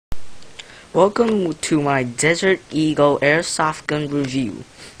Welcome to my Desert Eagle airsoft gun review.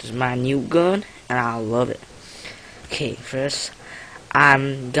 This is my new gun and I love it. Okay, first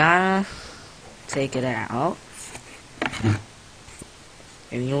I'm gonna take it out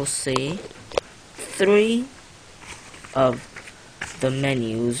and you'll see 3 of the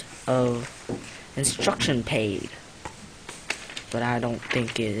menus of instruction page, but I don't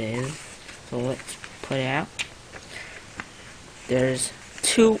think it is, so let's put it out. There's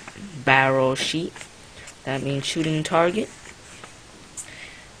 2 barrel sheet, that means shooting target,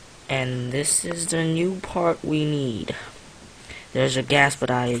 and this is the new part we need. There's a gas, but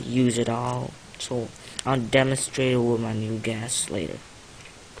I use it all, so I'll demonstrate it with my new gas later.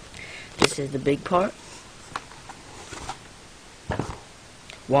 This is the big part.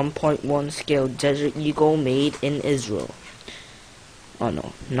 1.1 scale Desert Eagle made in Israel. Oh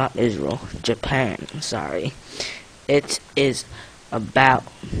no, not Israel, Japan, sorry. It's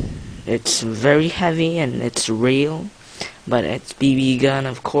very heavy and it's real, but it's BB gun,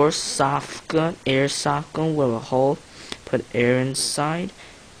 of course, soft gun, airsoft gun with a hole, put air inside.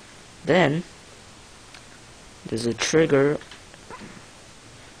 Then there's a trigger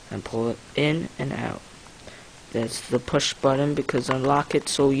and pull it in and out. That's the push button because unlock it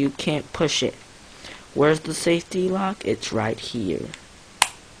so you can't push it. Where's the safety lock? It's right here.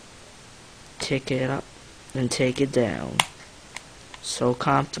 Take it up and take it down. So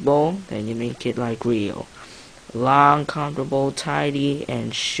comfortable, then you make it like real. Long, comfortable, tidy,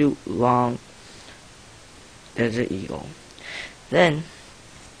 and shoot long Desert Eagle. Then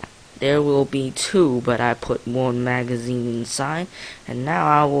there will be 2, but I put 1 magazine inside, and now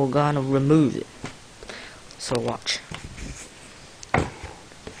I will gonna remove it. So watch.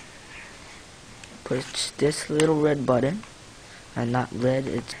 Push this little red button, and not red,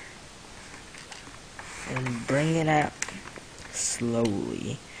 it's, and bring it out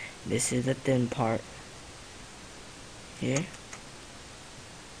slowly. This is the thin part. Here.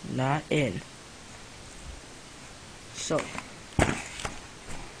 Not in. So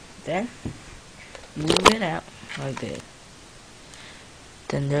then move it out like this.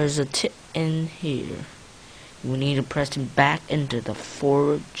 Then there's a tip in here. We need to press it back into the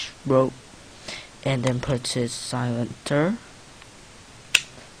forge rope and then put his silencer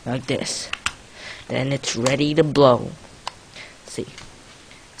like this. Then it's ready to blow. See,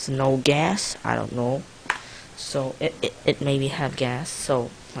 it's no gas, I don't know, so it maybe have gas, so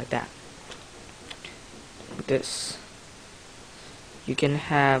like that, like this. You can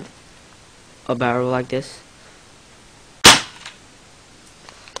have a barrel like this.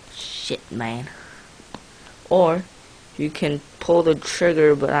 Shit, man. Or you can pull the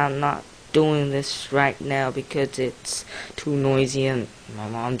trigger, but I'm not doing this right now because it's too noisy and my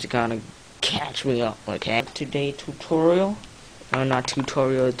mom's gonna catch me up. Okay, today tutorial, or not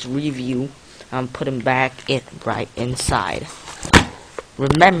tutorial, it's review. I'm putting back it right inside.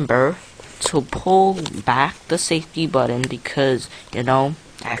 Remember to pull back the safety button because, you know,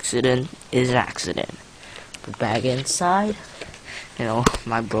 accident is accident. Put back inside, you know,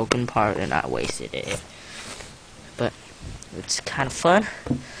 my broken part and I wasted it. But it's kind of fun,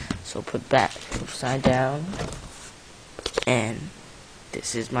 so put back upside down, and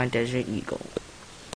this is my Desert Eagle.